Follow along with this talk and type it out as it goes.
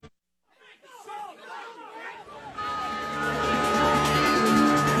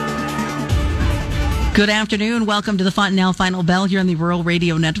Good afternoon. Welcome to the Fontanelle Final Bell here on the Rural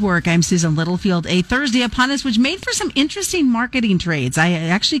Radio Network. I'm Susan Littlefield. A Thursday upon us, which made for some interesting marketing trades. I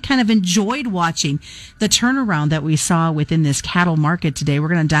actually kind of enjoyed watching the turnaround that we saw within this cattle market today. We're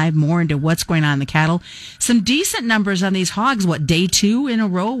going to dive more into what's going on in the cattle. Some decent numbers on these hogs. Day 2 in a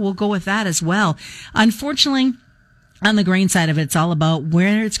row? We'll go with that as well. Unfortunately, on the grain side of it, it's all about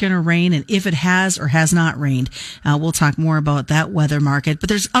where it's going to rain and if it has or has not rained. We'll talk more about that weather market, but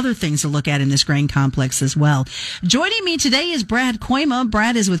there's other things to look at in this grain complex as well. Joining me today is Brad Kooima.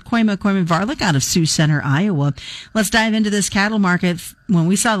 Brad is with Kooima Varilek out of Sioux Center, Iowa. Let's dive into this cattle market. When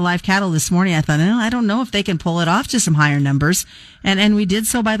we saw the live cattle this morning, I thought, I don't know if they can pull it off to some higher numbers, and we did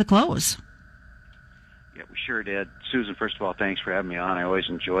so by the close. Yeah, we sure did. Susan, first of all, thanks for having me on. I always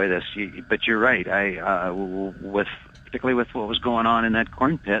enjoy this. But you're right. Particularly with what was going on in that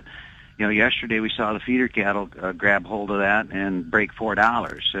corn pit. Yesterday we saw the feeder cattle grab hold of that and break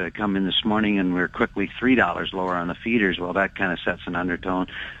 $4. Come in this morning and we're quickly $3 lower on the feeders. Well, that kind of sets an undertone,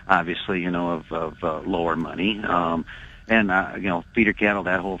 obviously, of lower money. Feeder cattle,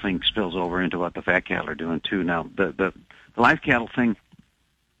 that whole thing spills over into what the fat cattle are doing too. Now, the live cattle thing.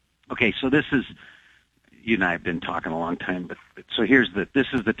 Okay, so this is. You and I have been talking a long time, but so this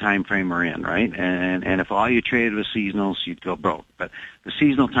is the time frame we're in, right? And if all you traded was seasonals, you'd go broke. But the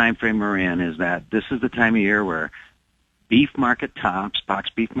seasonal time frame we're in is that this is the time of year where beef market tops,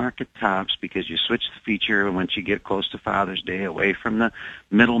 box beef market tops, because you switch the feature once you get close to Father's Day away from the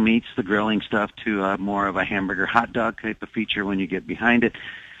middle meats, the grilling stuff, to more of a hamburger hot dog type of feature when you get behind it.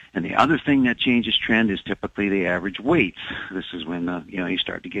 And the other thing that changes trend is typically the average weights. This is when you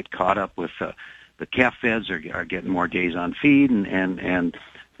start to get caught up with the calf feds are getting more days on feed, and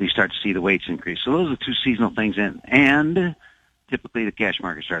you start to see the weights increase. So those are the two seasonal things, and typically the cash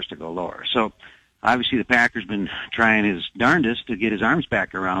market starts to go lower. So obviously the packer's been trying his darndest to get his arms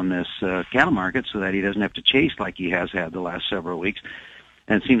back around this cattle market so that he doesn't have to chase like he has had the last several weeks.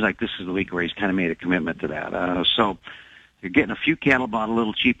 And it seems like this is the week where he's kind of made a commitment to that. So you're getting a few cattle bought a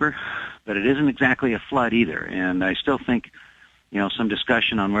little cheaper, but it isn't exactly a flood either. And I still think some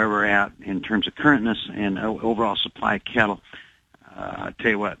discussion on where we're at in terms of currentness and overall supply of cattle. I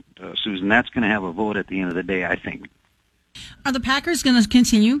tell you what, Susan, that's going to have a vote at the end of the day, I think. Are the packers going to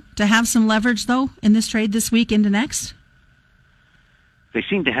continue to have some leverage, though, in this trade this week into next? They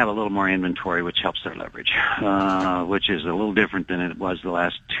seem to have a little more inventory, which helps their leverage, which is a little different than it was the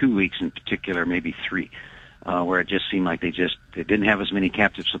last 2 weeks in particular, maybe 3. Where it just seemed like they didn't have as many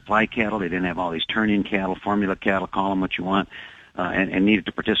captive supply cattle. They didn't have all these turn-in cattle, formula cattle, call them what you want. And needed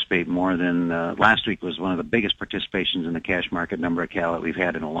to participate more than last week was one of the biggest participations in the cash market number of cattle that we've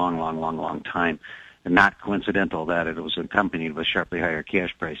had in a long time. And not coincidental that it was accompanied with sharply higher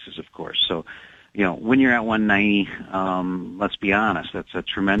cash prices, of course. So, when you're at 190, let's be honest, that's a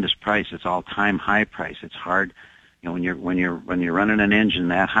tremendous price. It's all-time high price. It's hard. When you're running an engine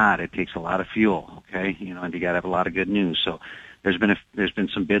that hot, it takes a lot of fuel. Okay, and you got to have a lot of good news. So. There's been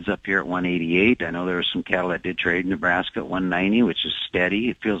some bids up here at 188. I know there was some cattle that did trade in Nebraska at 190, which is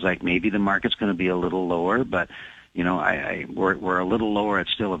steady. It feels like maybe the market's going to be a little lower, but we're a little lower at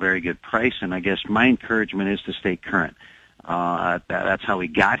still a very good price. And I guess my encouragement is to stay current. That's how we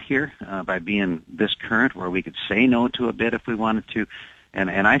got here by being this current, where we could say no to a bid if we wanted to. And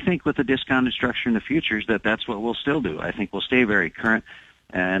I think with the discounted structure in the futures, that's what we'll still do. I think we'll stay very current.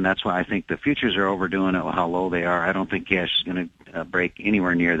 And that's why I think the futures are overdoing it with how low they are. I don't think cash is going to break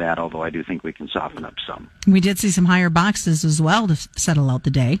anywhere near that, although I do think we can soften up some. We did see some higher boxes as well to settle out the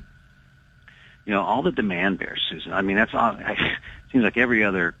day. All the demand bears, Susan. I mean, that's all. It seems like every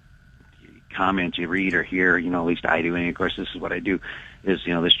other comment you read or hear, at least I do, and of course this is what I do, is,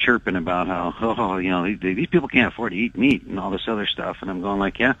 this chirping about how, these people can't afford to eat meat and all this other stuff. And I'm going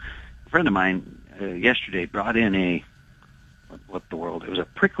like, yeah. A friend of mine yesterday brought in it was a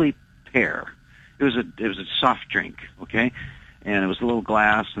prickly pear. It was a soft drink, okay? And it was a little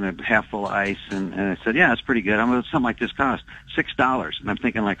glass and a half full of ice, and I said, yeah, it's pretty good. Something like this cost $6. And I'm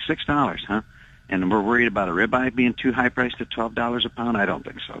thinking, like, $6, huh? And we're worried about a ribeye being too high priced at $12 a pound? I don't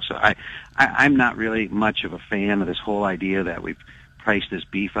think so. So I'm not really much of a fan of this whole idea that we've priced this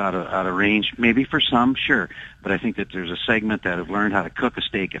beef out of range. Maybe for some, sure. But I think that there's a segment that have learned how to cook a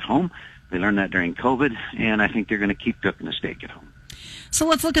steak at home. They learned that during COVID, and I think they're going to keep cooking a steak at home. So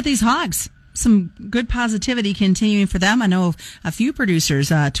let's look at these hogs. Some good positivity continuing for them. I know a few producers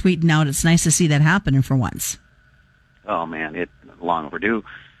tweeting out it's nice to see that happening for once. Oh, man, it's long overdue.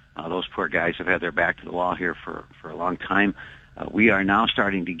 Those poor guys have had their back to the wall here for a long time. We are now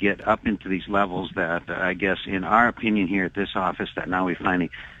starting to get up into these levels that I guess, in our opinion here at this office, that now we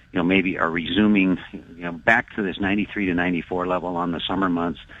finally maybe are resuming, back to this 93 to 94 level on the summer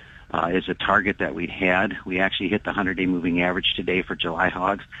months. is a target that we had. We actually hit the 100-day moving average today for July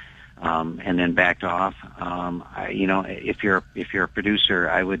hogs, and then backed off. If you're a producer,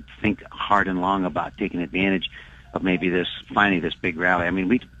 I would think hard and long about taking advantage of maybe finding this big rally. I mean,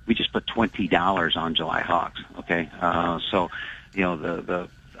 we just put $20 on July hogs. Okay, so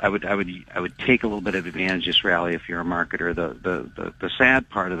I would take a little bit of advantage of this rally if you're a marketer. The sad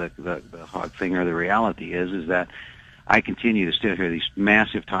part of the hog thing, or the reality is that I continue to still hear these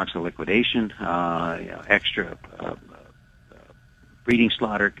massive talks of liquidation, extra breeding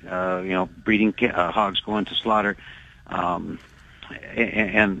slaughter, breeding hogs going to slaughter, and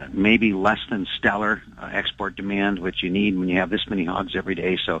maybe less than stellar export demand, which you need when you have this many hogs every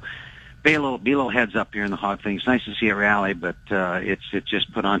day. So be a little heads up here in the hog thing. It's nice to see a rally, but it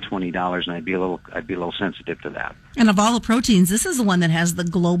just put on $20, and I'd be a little sensitive to that. And of all the proteins, this is the one that has the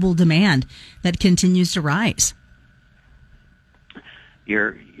global demand that continues to rise.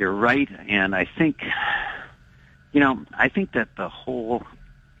 You're right, and I think that the whole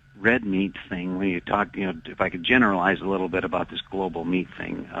red meat thing, when you talk, if I could generalize a little bit about this global meat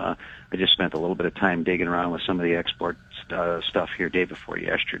thing, I just spent a little bit of time digging around with some of the export stuff here day before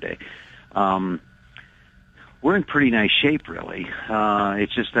yesterday. We're in pretty nice shape, really.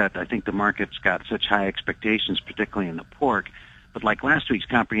 It's just that I think the market's got such high expectations, particularly in the pork. But like last week's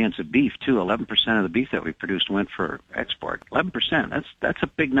comprehensive beef, too, 11% of the beef that we produced went for export. 11%, that's a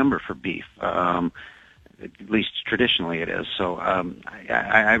big number for beef. At least traditionally it is. So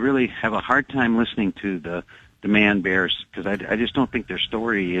I really have a hard time listening to the demand bears, because I just don't think their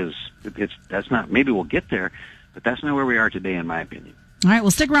story that's not, maybe we'll get there, but that's not where we are today, in my opinion. All right,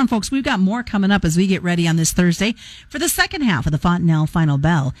 well, stick around, folks. We've got more coming up as we get ready on this Thursday for the second half of the Fontanelle Final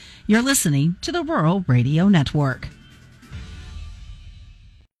Bell. You're listening to the Rural Radio Network.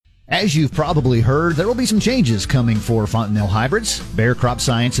 As you've probably heard, there will be some changes coming for Fontanelle hybrids. Bayer Crop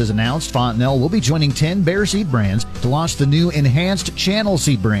Science has announced Fontanelle will be joining 10 Bayer seed brands to launch the new Enhanced Channel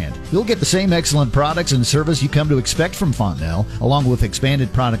seed brand. You'll get the same excellent products and service you come to expect from Fontanelle, along with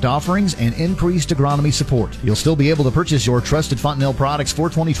expanded product offerings and increased agronomy support. You'll still be able to purchase your trusted Fontanelle products for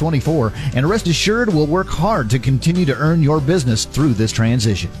 2024, and rest assured we'll work hard to continue to earn your business through this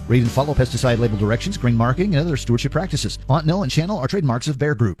transition. Read and follow pesticide label directions, grain marketing, and other stewardship practices. Fontanelle and Channel are trademarks of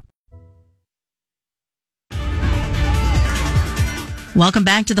Bayer Group. Welcome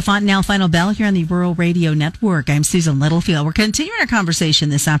back to the Fontanelle Final Bell here on the Rural Radio Network. I'm Susan Littlefield. We're continuing our conversation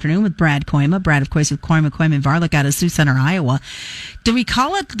this afternoon with Brad Kooima. Brad, of course, with Kooima, and Varilek out of Sioux Center, Iowa. Do we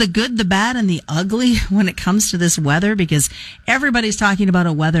call it the good, the bad, and the ugly when it comes to this weather? Because everybody's talking about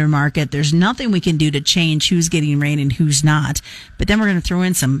a weather market. There's nothing we can do to change who's getting rain and who's not. But then we're going to throw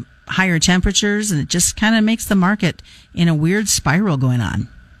in some higher temperatures, and it just kind of makes the market in a weird spiral going on.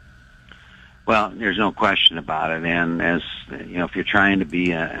 Well, there's no question about it, and as you know, if you're trying to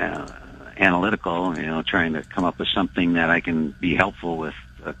be analytical, trying to come up with something that I can be helpful with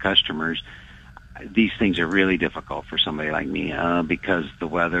customers, these things are really difficult for somebody like me because the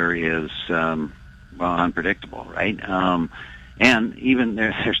weather is unpredictable, right? And even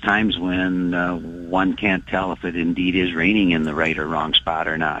there's times when one can't tell if it indeed is raining in the right or wrong spot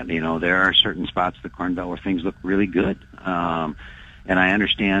or not. There are certain spots of the Corn Belt where things look really good. And I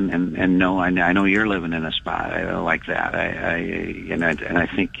understand and know, I know you're living in a spot like that. I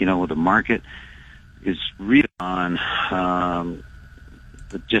think, the market is really on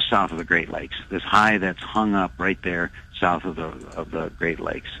just south of the Great Lakes. This high that's hung up right there south of the Great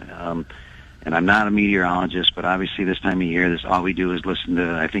Lakes. And I'm not a meteorologist, but obviously this time of year, all we do is listen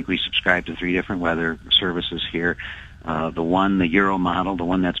to, I think we subscribe to 3 different weather services here. The Euro model, the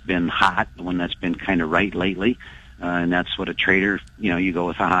one that's been hot, the one that's been kind of right lately. And that's what a trader, you go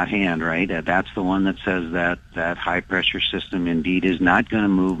with a hot hand, right? That's the one that says that high pressure system indeed is not going to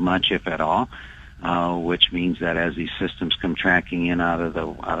move much, if at all, which means that as these systems come tracking in out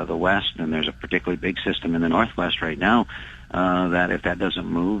of the west, and there's a particularly big system in the northwest right now, that if that doesn't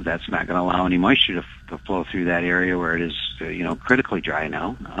move, that's not going to allow any moisture to flow through that area where it is, critically dry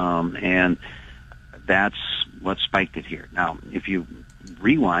now. And that's what spiked it here. Now, if you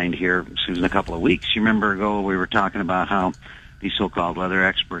rewind here, Susan, a couple of weeks, you remember ago we were talking about how these so-called weather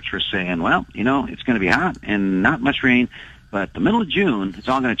experts were saying, well, it's going to be hot and not much rain, but the middle of June, it's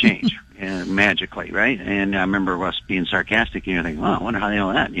all going to change magically, right? And I remember us being sarcastic, and you're thinking, well, I wonder how they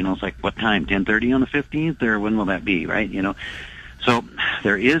know that. It's like, what time, 10:30 on the 15th, or when will that be, right? So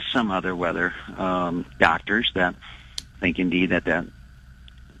there is some other weather doctors that think indeed that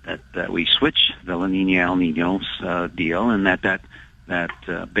we switch the La Nina El Nino deal, and that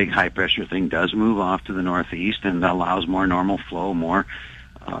big high pressure thing does move off to the northeast and allows more normal flow, more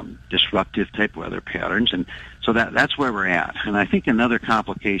disruptive type weather patterns, and so that's where we're at. And I think another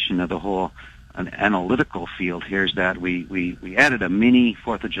complication of the whole analytical field here is that we added a mini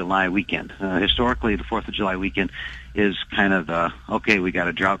 4th of July weekend. Historically, the 4th of July weekend is kind of the, okay, we got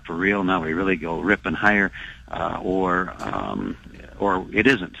a drought for real, now we really go ripping higher, or it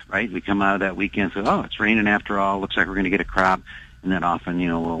isn't, right? We come out of that weekend and say, oh, it's raining after all, looks like we're going to get a crop, and then often,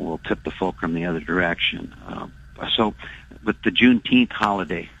 we'll tip the fulcrum the other direction. So with the Juneteenth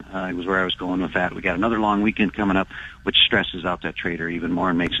holiday, was where I was going with that. We got another long weekend coming up, which stresses out that trader even more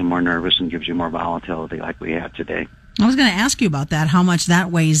and makes him more nervous and gives you more volatility like we have today. I was going to ask you about that, how much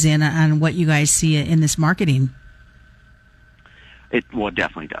that weighs in on what you guys see in this marketing. It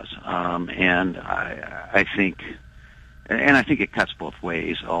definitely does. And I think it cuts both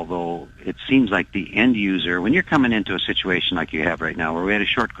ways, although it seems like the end user, when you're coming into a situation like you have right now, where we had a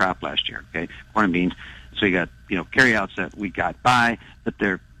short crop last year, okay, corn and beans, so you got, carryouts that we got by, but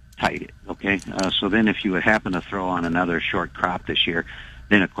they're tight, okay? So then if you would happen to throw on another short crop this year,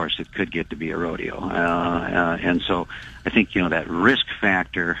 then of course it could get to be a rodeo. And so I think, that risk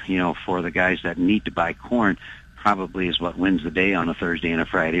factor, for the guys that need to buy corn probably is what wins the day on a Thursday and a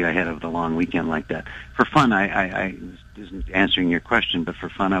Friday ahead of the long weekend like that. For fun, I isn't answering your question, but for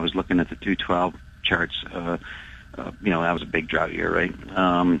fun, I was looking at the 212 charts. That was a big drought year, right?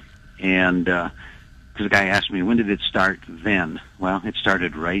 Because the guy asked me, when did it start then? Well, it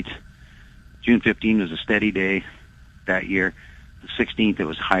started right. June 15 was a steady day that year. The 16th, it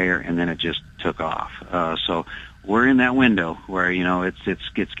was higher, and then it just took off. So we're in that window where,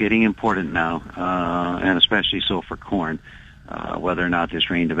 it's getting important now, and especially so for corn, whether or not this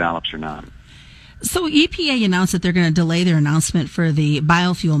rain develops or not. So EPA announced that they're going to delay their announcement for the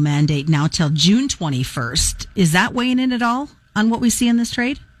biofuel mandate now till June 21st. Is that weighing in at all on what we see in this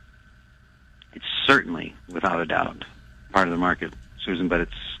trade? It's certainly, without a doubt, part of the market, Susan, but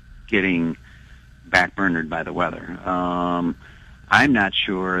it's getting backburnered by the weather. I'm not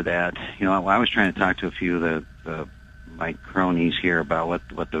sure that, I was trying to talk to a few of my cronies here about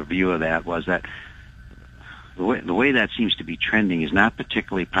what the view of that was, that the way that seems to be trending is not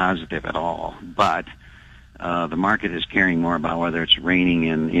particularly positive at all, but the market is caring more about whether it's raining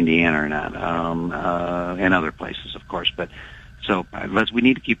in Indiana or not, and other places, of course, but so we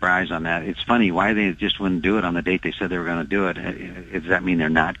need to keep our eyes on that. It's funny why they just wouldn't do it on the date they said they were going to do it. Does that mean they're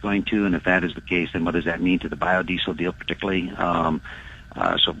not going to? And if that is the case, then what does that mean to the biodiesel deal particularly?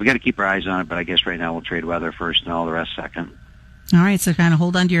 So we got to keep our eyes on it, but I guess right now we'll trade weather first and all the rest second. All right, so kind of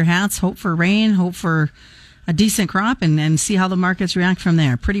hold on to your hats, hope for rain, hope for a decent crop, and see how the markets react from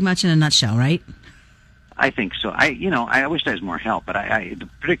there. Pretty much in a nutshell, right? I think so. I wish there was more help, but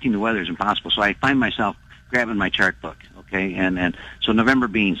predicting the weather is impossible, so I find myself grabbing my chart book. Okay, and so November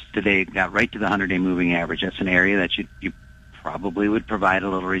beans today got right to the 100-day moving average. That's an area that you probably would provide a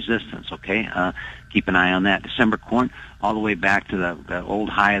little resistance. Okay, keep an eye on that. December corn all the way back to the old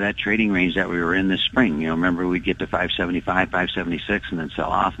high of that trading range that we were in this spring. Remember we'd get to 575, 576, and then sell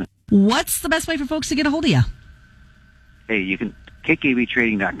off. What's the best way for folks to get a hold of you? Hey, you can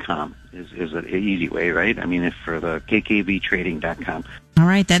kkvtrading.com is an easy way, right? I mean, if for the kkvtrading.com. All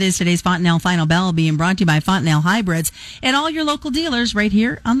right, that is today's Fontanelle Final Bell, being brought to you by Fontanelle Hybrids and all your local dealers right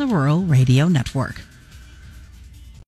here on the Rural Radio Network.